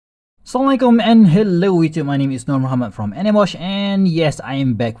Assalamualaikum and hello YouTube, my name is Nur Muhammad from NMWatch, and yes, I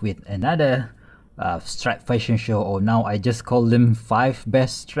am back with another strap fashion show, or now I just call them 5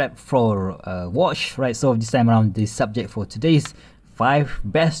 best strap for watch, right? So this time around, the subject for today's 5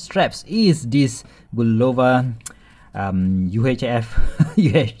 best straps is this Bulova UHF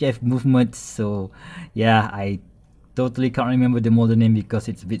UHF movement. So yeah, I totally can't remember the model name because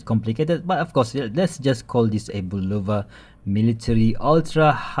it's a bit complicated, but of course let's just call this a Bulova Military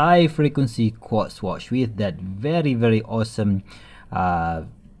ultra high frequency quartz watch with that very awesome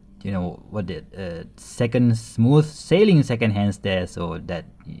you know what the second smooth sailing second hands there. So that,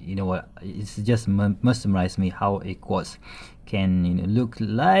 you know what, it's just mesmerized me how a quartz can, you know, look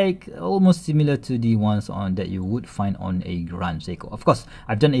like almost similar to the ones on that you would find on a Grand Seiko. Of course,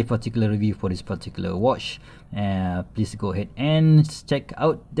 I've done a particular review for this particular watch. Please go ahead and check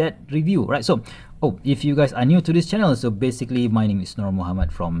out that review, right? So if you guys are new to this channel, so basically my name is Nur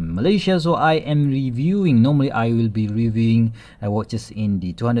Muhammad from Malaysia. So I am reviewing, normally I will be reviewing watches in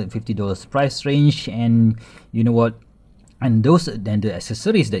the $250 price range, and you know what, and those then the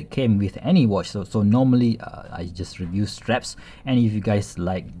accessories that came with any watch. So normally I just review straps, and if you guys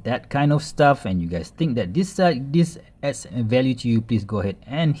like that kind of stuff and you guys think that this adds value to you, please go ahead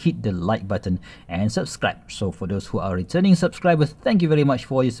and hit the like button and subscribe. So for those who are returning subscribers, thank you very much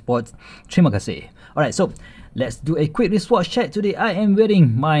for your support. Terima kasih. Alright, so let's do a quick wristwatch check. Today I am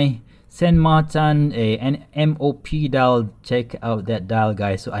wearing my Saint Martin an MOP dial. Check out that dial,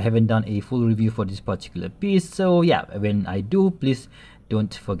 guys. So I haven't done a full review for this particular piece, so yeah, when I do, please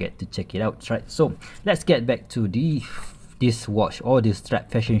don't forget to check it out, right? So let's get back to this watch or this strap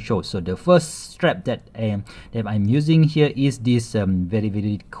fashion show. So the first strap that I'm using here is this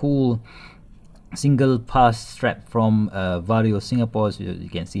very cool single pass strap from Vario Singapore. So you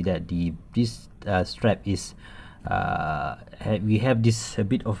can see that this strap is we have this a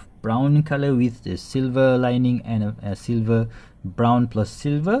bit of brown color with the silver lining and a silver brown plus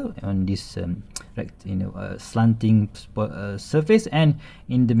silver on this slanting surface, and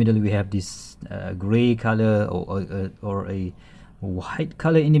in the middle we have this gray color or a white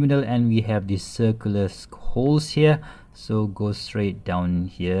color in the middle, and we have these circular holes here, so go straight down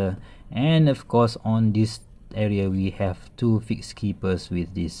here, and of course on this area we have 2 fixed keepers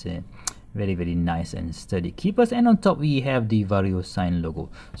with this very nice and sturdy keepers, and on top we have the Vario sign logo.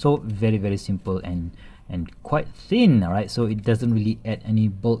 So very simple and quite thin, right? So it doesn't really add any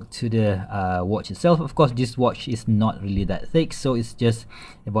bulk to the watch itself. Of course, this watch is not really that thick, so it's just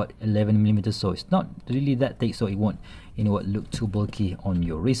about 11 millimeters, so it's not really that thick, so it won't, you know what, look too bulky on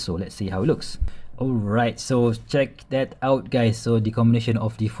your wrist. So let's see how it looks. Alright, so check that out, guys. So the combination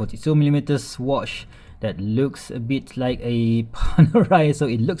of the 42 millimeters watch that looks a bit like a Panerai, so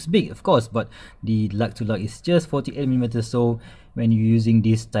it looks big, of course, but the lug to lug is just 48 millimeters. So when you're using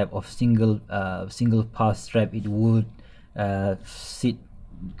this type of single pass strap, it would sit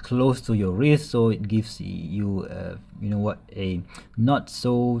close to your wrist, so it gives you you know what, a not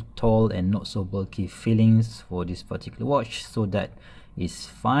so tall and not so bulky feelings for this particular watch. So that is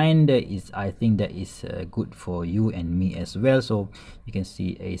fine. I think that is good for you and me as well. So you can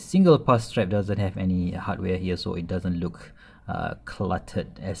see a single pass strap doesn't have any hardware here, so it doesn't look cluttered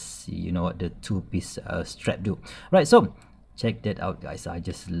as, you know, the 2-piece strap do, right? So check that out, guys. I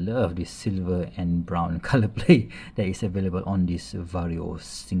just love this silver and brown color play that is available on this Vario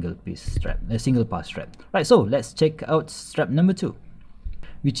single pass strap, right? So let's check out strap number 2,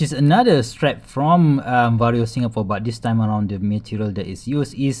 which is another strap from Vario Singapore, but this time around the material that is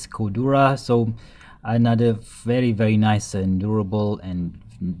used is Cordura. So another very nice and durable and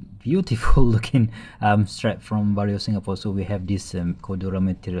beautiful looking strap from Vario Singapore. So we have this Cordura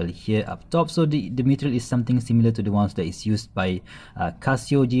material here up top. So the material is something similar to the ones that is used by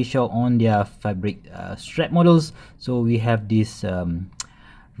Casio, G-Shock on their fabric strap models. So we have this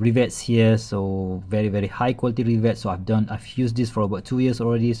rivets here, so very high quality rivets. So I've used this for about 2 years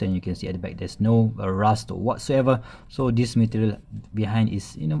already, so you can see at the back there's no rust whatsoever. So this material behind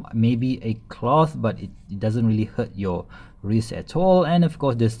is, you know, maybe a cloth, but it doesn't really hurt your wrist at all. And of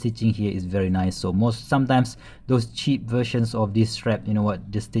course the stitching here is very nice. So sometimes those cheap versions of this strap, you know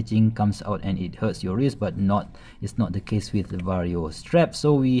what, the stitching comes out and it hurts your wrist, but it's not the case with the Vario strap.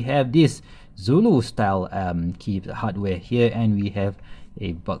 So we have this Zulu style key hardware here, and we have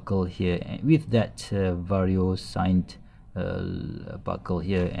a buckle here with that Vario signed buckle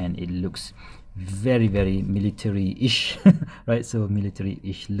here, and it looks very military-ish right? So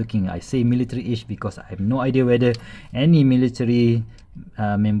military-ish looking. I say military-ish because I have no idea whether any military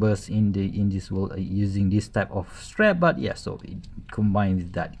members in this world are using this type of strap, but yeah, so it combined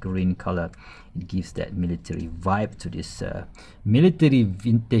with that green color, it gives that military vibe to this military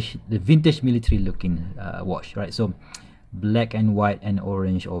vintage military looking watch, right? So black and white and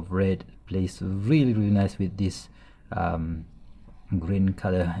orange or red plays really nice with this green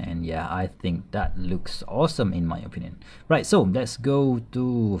color, and yeah, I think that looks awesome in my opinion. Right, so let's go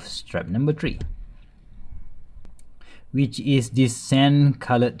to strap number 3, which is this sand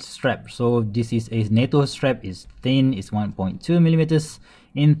colored strap. So this is a NATO strap. It's thin, it's 1.2 millimeters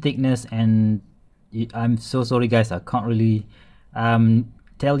in thickness, and I'm so sorry guys, I can't really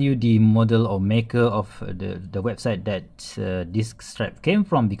tell you the model or maker of the website that this strap came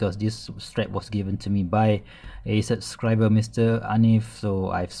from, because this strap was given to me by a subscriber, Mr. Anif.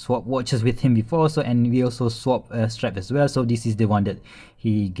 So I've swapped watches with him before, so, and we also swap strap as well. So this is the one that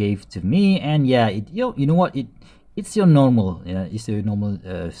he gave to me, and yeah, you know what, it's your normal, it's your normal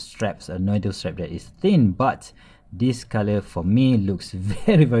straps, a NATO strap that is thin, but this color for me looks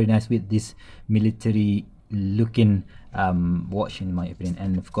very nice with this military looking watch in my opinion.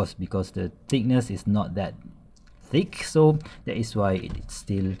 And of course, because the thickness is not that thick, so that is why it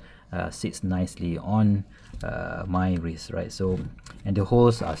still sits nicely on my wrist, right? So, and the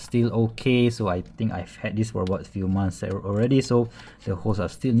holes are still okay. So I think I've had this for about a few months already, so the holes are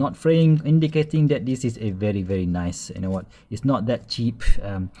still not fraying, indicating that this is a very nice, you know what, it's not that cheap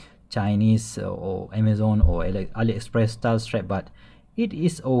Chinese or Amazon or AliExpress style strap, but it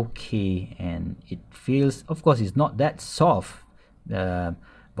is okay, and it feels, of course it's not that soft,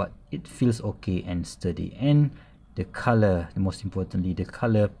 but it feels okay and sturdy. And the color, most importantly, the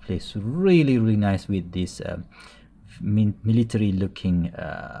color plays really nice with this military looking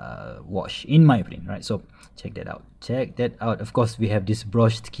watch in my opinion, right? So check that out. Of course, we have this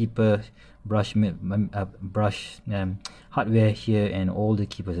brushed keeper, brush hardware here, and all the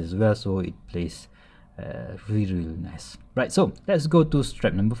keepers as well, so it plays really nice, right? So let's go to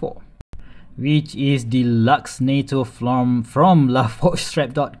strap number 4, which is the Lux NATO from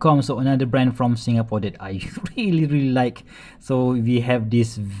lovewatchstrap.com. So another brand from Singapore that I really like. So we have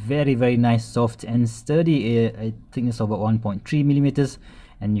this very nice, soft and sturdy, a thickness of about 1.3 millimeters,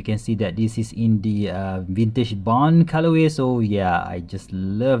 and you can see that this is in the vintage bond colorway. So yeah, I just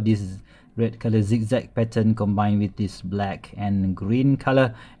love this red color zigzag pattern combined with this black and green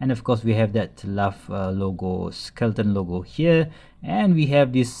color. And of course, we have that Love logo, skeleton logo here, and we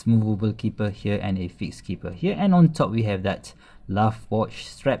have this movable keeper here and a fixed keeper here, and on top we have that Love watch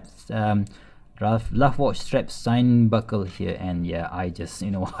straps, Love watch strap sign buckle here. And yeah, I just,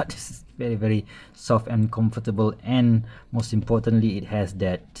 you know what, this is very soft and comfortable, and most importantly, it has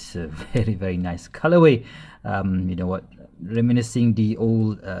that very nice colorway, you know what, reminiscing the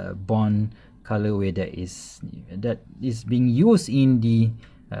old Bond colorway that is being used in the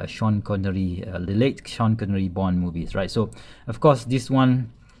Sean Connery, the late Sean Connery Bond movies, right? So of course, this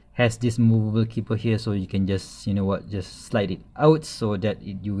one has this movable keeper here, so you can just, you know what, just slide it out so that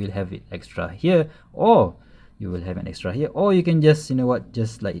you will have it extra here, or you will have an extra here, or you can just, you know what,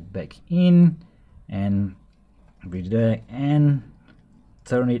 just slide it back in and bring it back and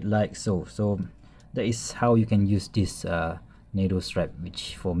turn it like so. So that is how you can use this NATO strap,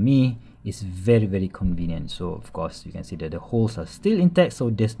 which for me is very convenient. So of course, you can see that the holes are still intact, so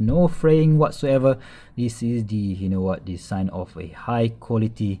there's no fraying whatsoever. This is the, you know what, the sign of a high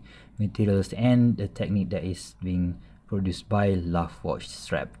quality materials and the technique that is being produced by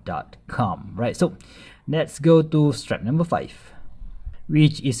lovewatchstrap.com, right? So let's go to strap number 5,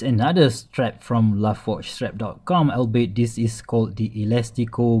 which is another strap from lovewatchstrap.com, albeit this is called the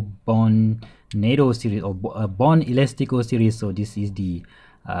Elastico Bond NATO series, or Bond Elastico series. So this is the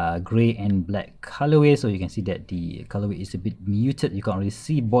gray and black colorway. So you can see that the colorway is a bit muted, you can't really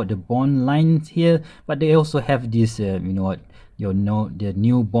see the Bond lines here, but they also have this you know what, the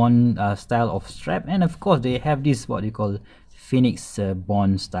new Bond style of strap, and of course they have this what they call Phoenix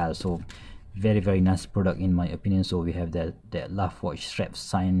Bond style. So very nice product in my opinion. So we have that Love watch strap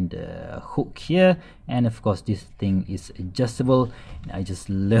signed hook here, and of course this thing is adjustable, and I just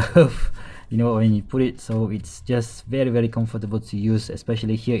love, you know, when you put it, so it's just very comfortable to use,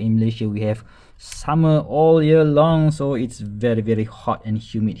 especially here in Malaysia. We have summer all year long, so it's very hot and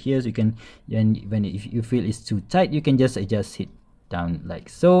humid here, so you can, if you feel it's too tight, you can just adjust it down like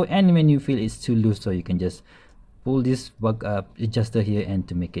so, and when you feel it's too loose, so you can just pull this adjuster here and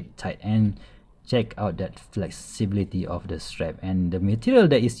to make it tight, and check out that flexibility of the strap, and the material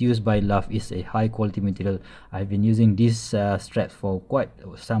that is used by Love is a high quality material. I've been using this strap for quite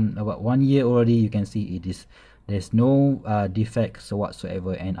about 1 year already. You can see there's no defects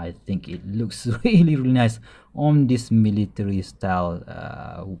whatsoever, and I think it looks really nice on this military style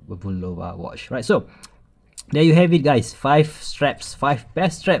Bulova watch, right? So there you have it, guys. 5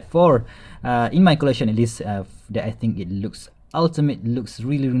 best strap for in my collection, at least, that I think it looks looks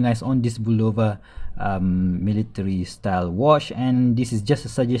really nice on this Bulova military style watch. And this is just a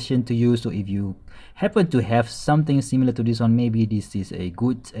suggestion to you, so if you happen to have something similar to this one, maybe this is a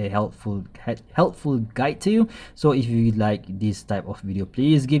good helpful guide to you. So if you like this type of video,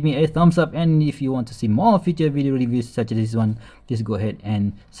 please give me a thumbs up, and if you want to see more future video reviews such as this one, please go ahead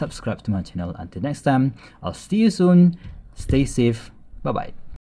and subscribe to my channel. Until next time, I'll see you soon. Stay safe. Bye bye.